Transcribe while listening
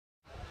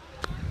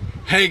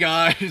Hey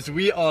guys,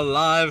 we are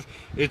live.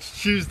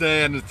 It's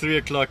Tuesday and it's 3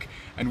 o'clock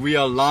and we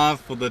are live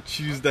for the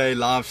Tuesday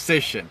live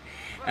session.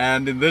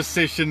 And in this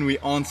session we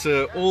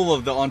answer all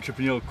of the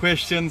entrepreneurial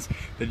questions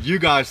that you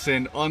guys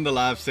send on the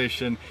live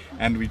session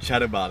and we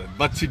chat about it.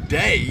 But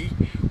today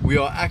we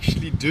are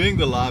actually doing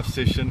the live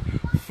session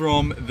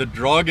from the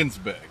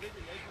Drakensberg.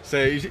 So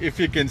if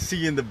you can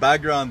see in the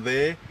background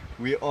there,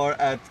 we are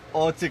at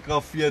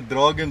Artikafia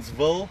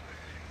Drakensville,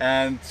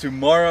 and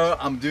tomorrow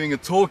I'm doing a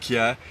talk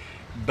here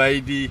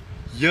by the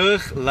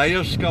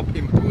Jeugdleierskap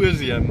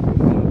Symposium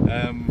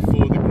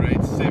for the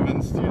grade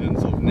 7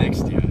 students of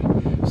next year.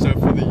 So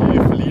for the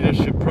youth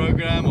leadership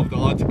program of the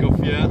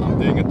Artikafia, I'm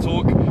doing a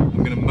talk. I'm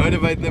going to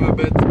motivate them a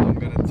bit. I'm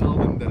going to tell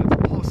them that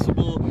it's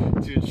possible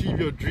to achieve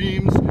your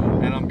dreams,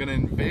 and I'm going to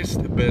invest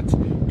a bit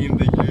in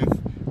the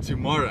youth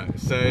tomorrow.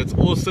 So it's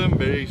awesome,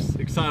 very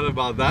excited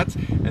about that,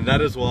 and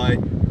that is why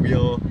we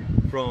are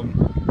from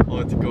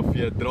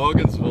Artikafia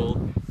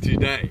Drakensville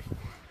today.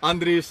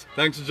 Andries,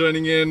 thanks for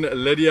joining in.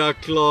 Lydia,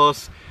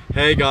 Klaas,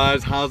 hey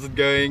guys, how's it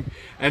going?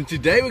 And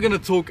today we're going to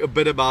talk a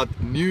bit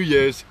about New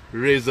Year's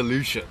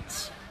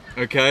resolutions.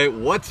 Okay,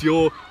 what's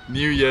your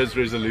New Year's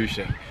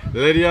resolution?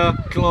 Lydia,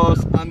 Klaas,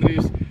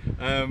 Andries,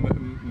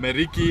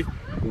 Mariki,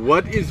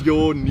 what is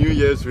your New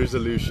Year's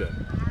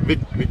resolution?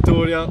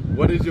 Victoria,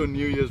 what is your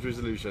New Year's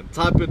resolution?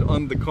 Type it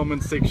on the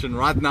comment section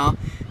right now,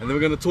 and then we're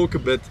going to talk a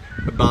bit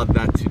about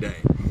that today.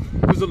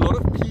 Because a lot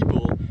of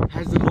people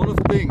has a lot of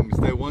things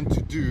they want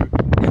to do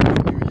in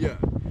the new year.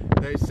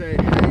 They say,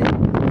 hey, I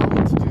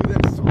want to do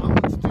this, or I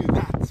want to do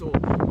that, or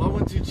I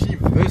want to achieve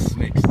this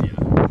next year.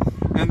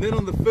 And then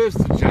on the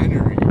 1st of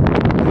January,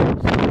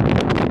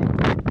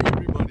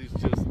 everybody's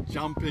just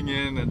jumping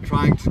in and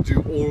trying to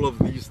do all of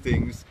these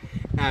things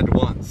at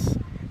once.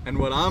 And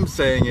what I'm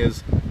saying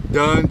is,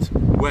 don't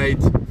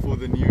wait for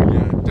the new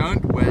year.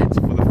 Don't wait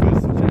for the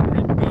 1st of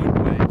January. Don't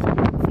wait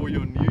for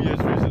your New Year's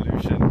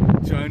resolution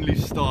to only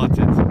start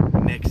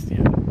it next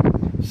year.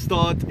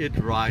 Start it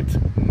right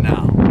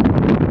now.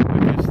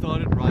 Okay,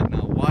 start it right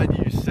now. Why do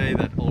you say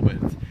that,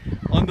 Albert?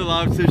 On the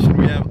live session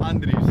we have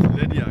Andries,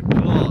 Lydia,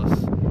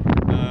 Klaas,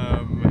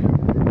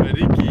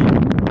 Mariki,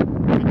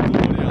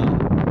 Victoria,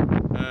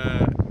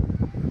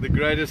 the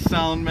greatest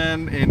sound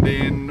man, and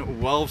then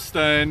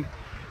Wolfstone,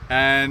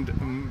 and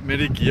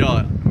Mariki.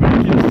 Yeah,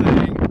 Mariki is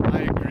saying,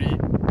 I agree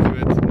to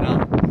it now.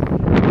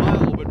 Why,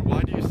 Albert?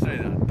 Why do you say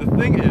that? The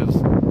thing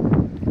is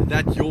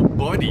that your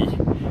body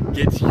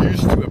gets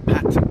used to a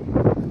pattern.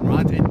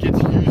 Right? It gets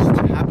used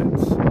to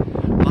habits.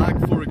 Like,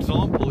 for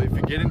example, if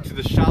you get into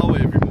the shower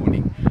every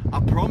morning, I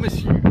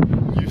promise you,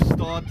 you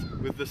start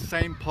with the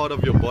same part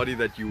of your body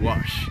that you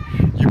wash.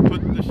 You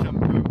put the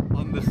shampoo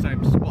on the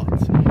same spot.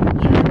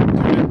 You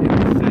do it in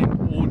the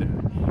same order.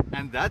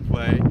 And that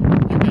way,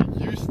 you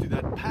get used to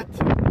that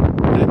pattern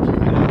that you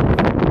have.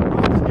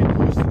 Right? You get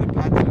used to the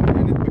pattern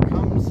and it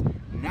becomes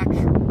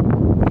natural.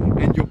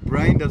 And your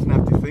brain doesn't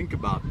have to think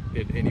about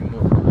it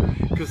anymore.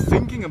 Because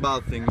thinking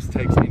about things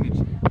takes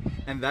energy.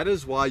 And that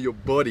is why your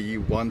body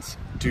wants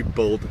to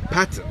build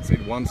patterns.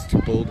 It wants to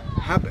build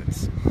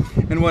habits.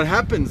 And what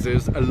happens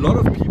is a lot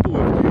of people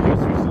with New Year's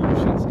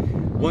resolutions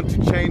want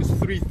to change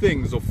 3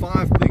 things or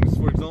 5 things.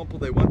 For example,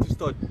 they want to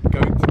start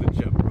going to the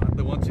gym, right?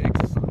 They want to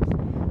exercise.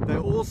 They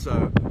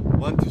also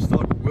want to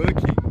start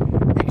working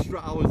extra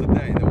hours a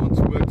day. They want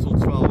to work till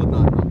 12 at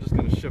night. I'm just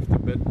going to shift a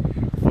bit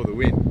for the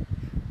win.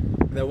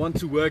 They want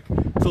to work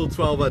till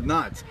 12 at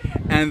night.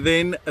 And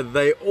then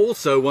they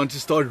also want to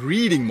start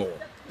reading more.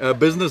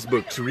 Business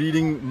books,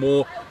 reading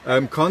more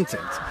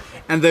content,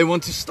 and they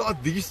want to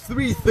start these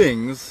 3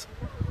 things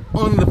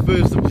on the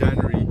 1st of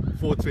January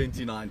for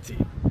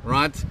 2019,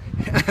 right?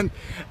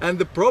 And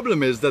the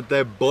problem is that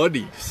their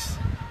bodies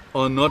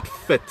are not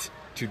fit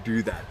to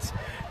do that.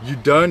 You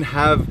don't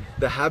have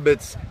the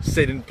habits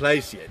set in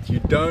place yet.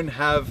 You don't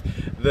have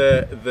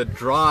the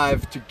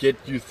drive to get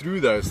you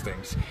through those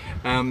things,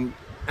 and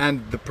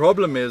the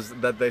problem is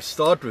that they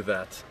start with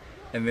that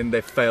and then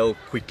they fail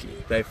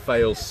quickly. They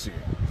fail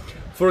soon.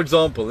 For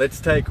example, let's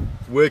take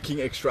working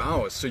extra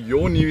hours. So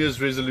your New Year's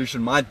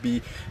resolution might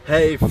be,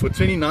 hey, for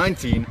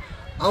 2019,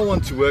 I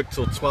want to work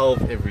till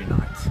 12 every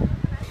night.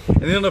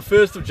 And then on the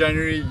 1st of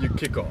January, you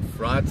kick off,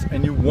 right?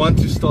 And you want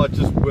to start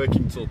just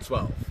working till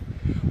 12.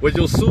 What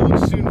you'll soon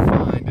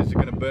find is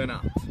you're going to burn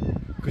out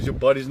because your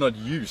body's not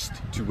used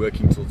to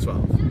working till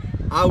 12.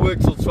 I work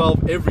till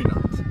 12 every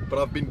night, but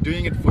I've been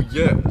doing it for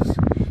years.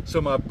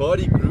 So my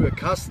body grew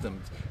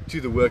accustomed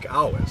to the work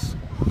hours.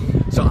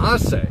 So I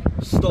say,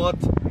 start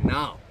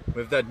now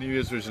with that New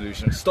Year's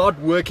resolution. Start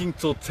working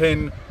till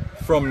 10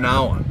 from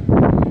now on.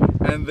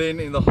 And then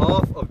in the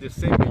half of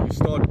December, you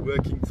start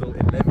working till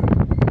 11,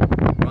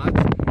 right?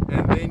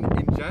 And then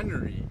in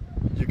January,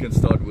 you can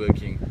start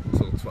working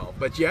till 12.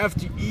 But you have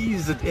to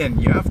ease it in.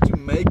 You have to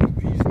make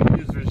these New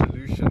Year's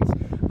resolutions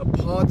a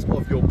part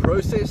of your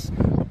process,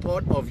 a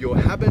part of your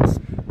habits,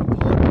 a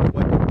part of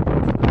what you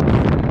do.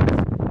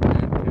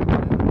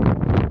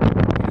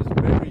 It is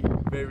very,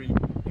 very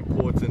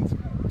important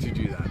to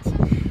do that.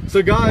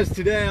 So guys,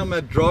 today I'm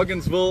at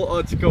Drakensville,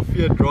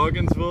 Artikafia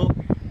Drakensville.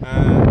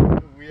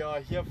 We are are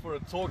here for a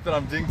talk that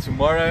I'm doing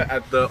tomorrow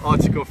at the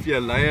Artikel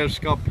 4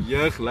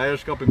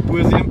 Leierskap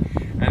Symposium,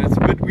 and it's a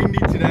bit windy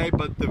today,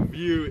 but the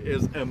view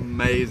is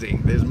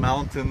amazing. There's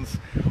mountains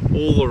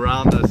all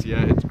around us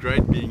here. It's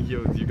great being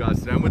here with you guys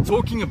today, and we're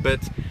talking a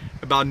bit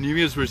about New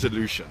Year's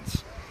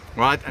resolutions,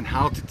 right, and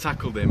how to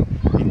tackle them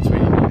in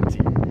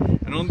 2019.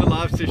 And on the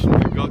live session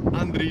we've got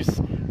Andries,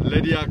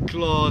 Lydia,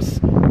 Klaas,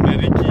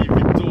 Mariki,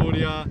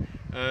 Victoria,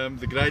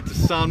 the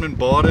greatest soundman,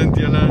 Barend,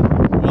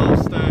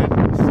 Wellstone,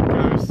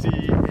 Sikosi,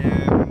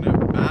 and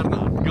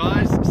Bernard.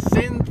 Guys,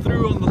 send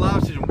through on the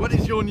live session, what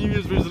is your New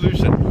Year's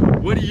resolution?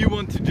 What do you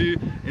want to do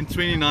in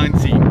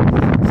 2019? So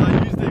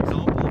I use the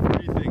example of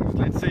 3 things.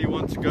 Let's say you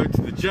want to go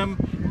to the gym,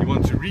 you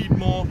want to read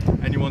more,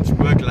 and you want to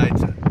work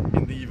later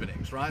in the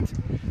evenings, right?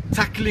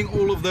 Tackling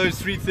all of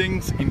those 3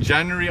 things in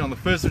January, on the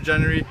 1st of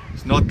January,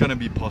 is not going to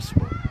be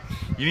possible.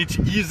 You need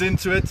to ease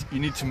into it. You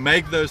need to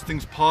make those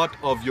things part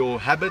of your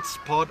habits,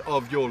 part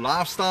of your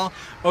lifestyle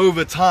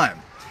over time.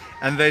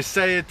 And they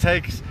say it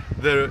takes,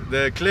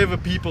 the clever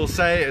people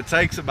say it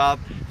takes about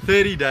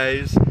 30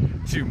 days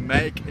to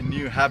make a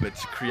new habit,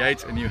 to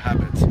create a new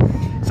habit.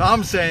 So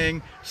I'm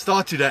saying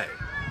start today.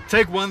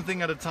 Take one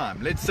thing at a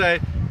time. Let's say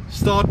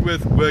start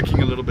with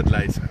working a little bit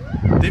later.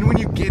 Then when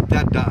you get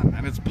that done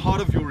and it's part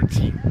of your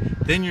routine,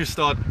 then you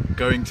start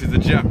going to the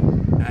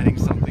gym, adding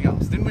something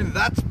else. Then when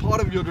that's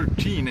part of your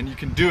routine and you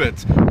can do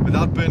it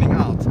without burning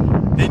out,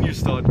 then you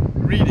start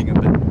reading a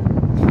bit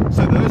more.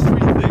 So those 3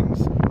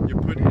 things you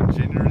put in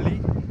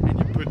generally, and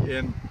you put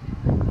in,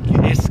 you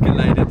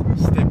escalate it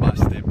step by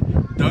step.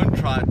 Don't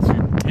try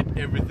to hit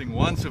everything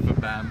once with a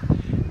bam.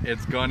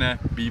 It's gonna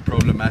be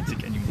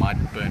problematic and you might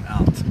burn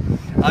out.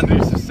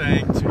 Andries is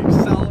saying to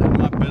excel in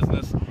my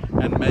business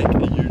and make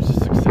a huge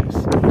success.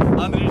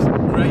 Andries,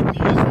 great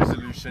New Year's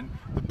resolution.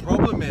 The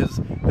problem is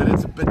that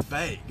it's a bit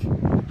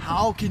vague.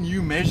 How can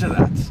you measure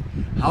that?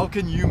 How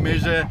can you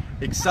measure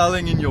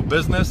excelling in your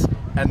business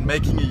and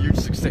making a huge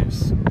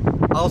success?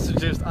 I'll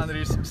suggest,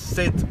 Andries,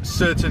 set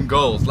certain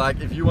goals. Like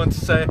if you want to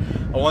say,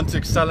 I want to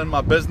excel in my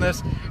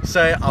business,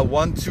 say I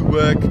want to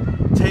work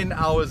 10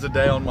 hours a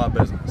day on my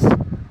business,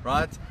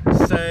 right?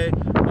 Say,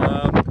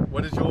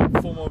 what is your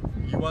form of,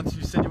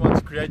 you said you want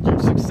to create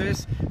huge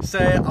success.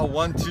 Say I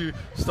want to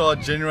start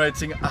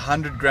generating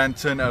 100 grand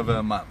turnover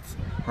a month,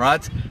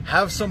 right?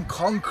 Have some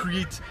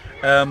concrete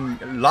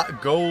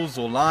goals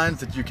or lines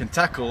that you can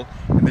tackle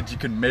and that you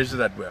can measure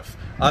that with.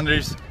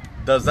 Andries,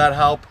 does that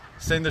help?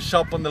 Send the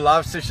shop on the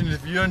live session.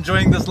 If you're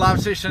enjoying this live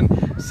session,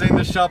 send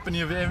the shop, and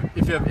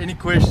if you have any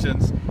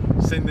questions,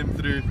 send them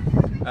through.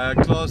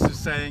 Klaas is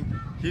saying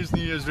his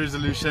New Year's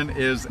resolution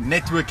is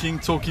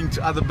networking, talking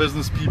to other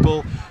business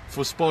people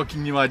for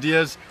sparking new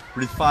ideas,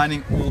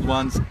 refining old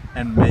ones,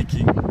 and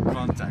making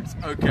contacts.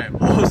 Okay,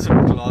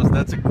 awesome, Klaas.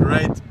 That's a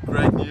great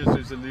New Year's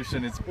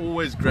resolution. It's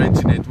always great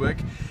to network.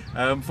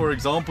 For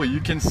example, you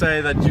can say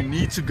that you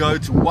need to go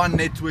to one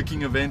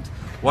networking event,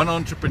 one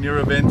entrepreneur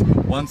event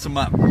once a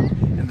month.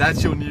 And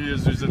that's your New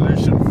Year's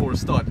resolution for a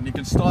start. And you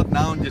can start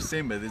now in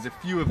December. There's a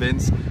few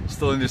events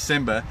still in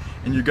December,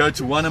 and you go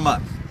to 1 a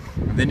month.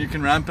 And then you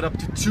can ramp it up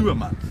to 2 a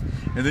month.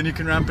 And then you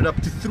can ramp it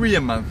up to 3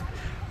 a month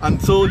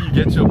until you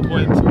get to a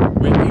point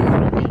where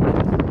every week you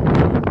go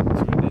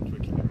to a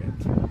networking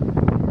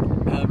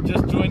event.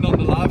 Just joined on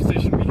the live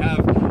session. We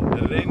have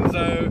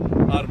Renzo,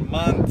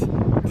 Armand,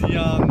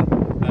 Dion,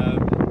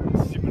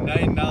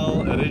 Simone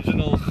Nal,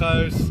 Original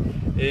Gous,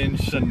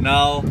 and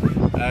Chanel.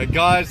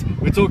 Guys,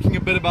 we're talking a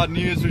bit about New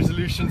Year's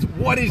resolutions.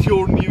 What is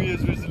your New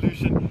Year's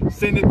resolution?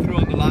 Send it through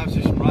on the live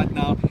session right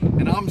now.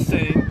 And I'm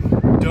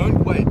saying,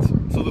 don't wait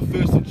till the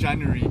 1st of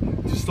January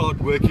to start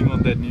working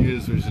on that New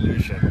Year's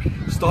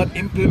resolution. Start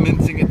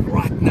implementing it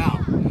right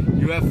now.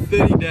 You have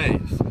 30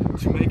 days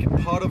to make it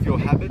part of your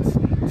habits,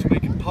 to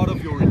make it part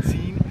of your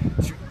routine,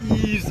 to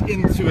ease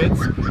into it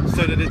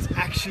so that it's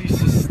actually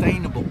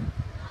sustainable.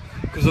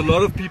 Because a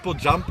lot of people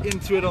jump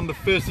into it on the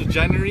 1st of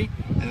January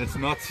and it's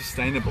not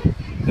sustainable.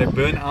 They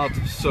burn out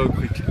so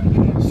quickly.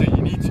 So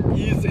you need to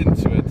ease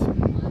into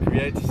it,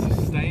 create a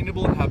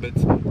sustainable habit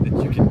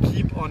that you can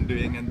keep on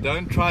doing, and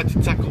don't try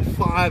to tackle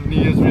 5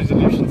 New Year's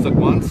resolutions at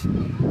once.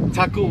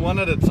 Tackle 1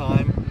 at a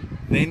time,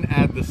 then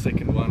add the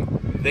 2nd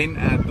one, then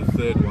add the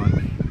 3rd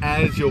one,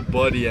 as your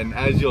body and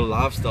as your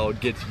lifestyle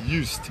gets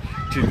used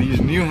to these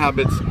new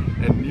habits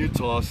and new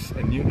tasks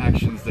and new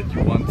actions that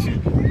you want to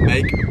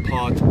make a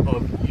part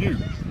of you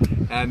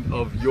and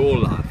of your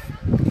life.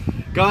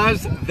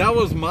 Guys, that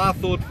was my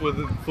thought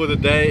for the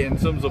day in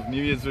terms of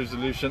New Year's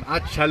resolution. I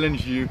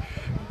challenge you,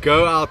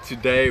 go out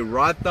today,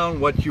 write down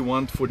what you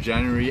want for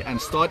January and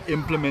start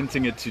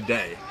implementing it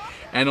today.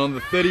 And on the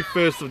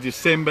 31st of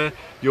December,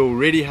 you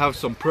already have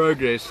some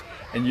progress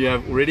and you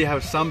already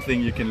have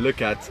something you can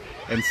look at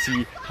and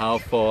see how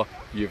far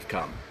you've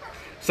come.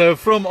 So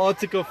from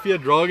Artikel 4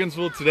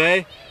 Dragonsville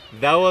today,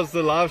 that was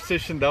the live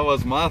session, that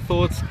was my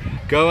thoughts.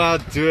 Go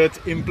out, do it,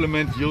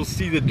 implement, you'll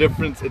see the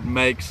difference it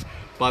makes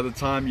by the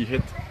time you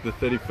hit the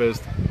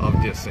 31st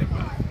of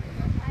December.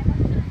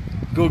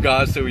 Cool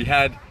guys, so we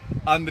had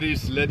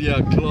Andries,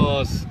 Lydia,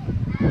 Klaas,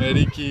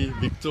 Mariki,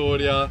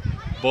 Victoria,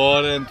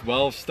 Barend,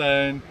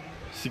 Wellstone,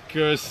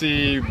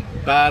 Sikosi,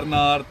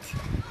 Bernard,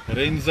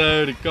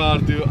 Renzo,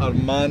 Ricardo,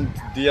 Armand,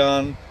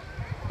 Dian,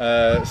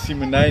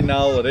 Simone,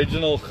 Nel,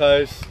 Reginald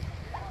Gous,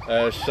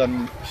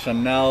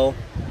 Chanel.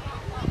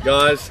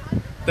 Guys,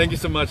 thank you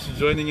so much for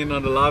joining in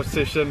on the live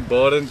session.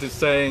 Barend is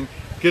saying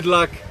good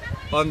luck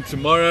on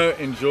tomorrow,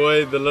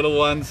 enjoy the little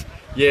ones.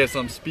 Yes,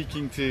 I'm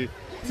speaking to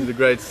the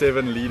grade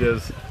 7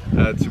 leaders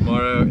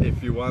tomorrow.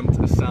 If you want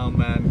a sound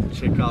man,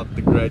 check out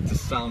the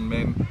Greatest Sound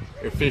Men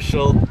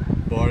official.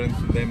 Barend,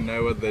 let them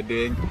know what they're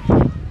doing.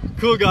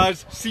 Cool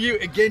guys, see you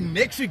again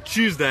next week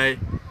Tuesday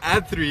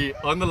at 3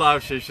 on the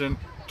live session.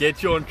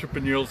 Get your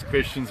entrepreneurial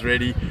questions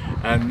ready,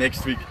 and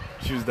next week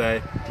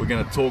Tuesday we're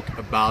going to talk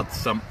about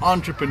some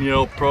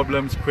entrepreneurial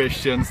problems,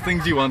 questions,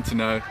 things you want to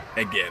know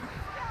again.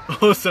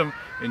 Awesome,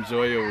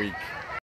 enjoy your week.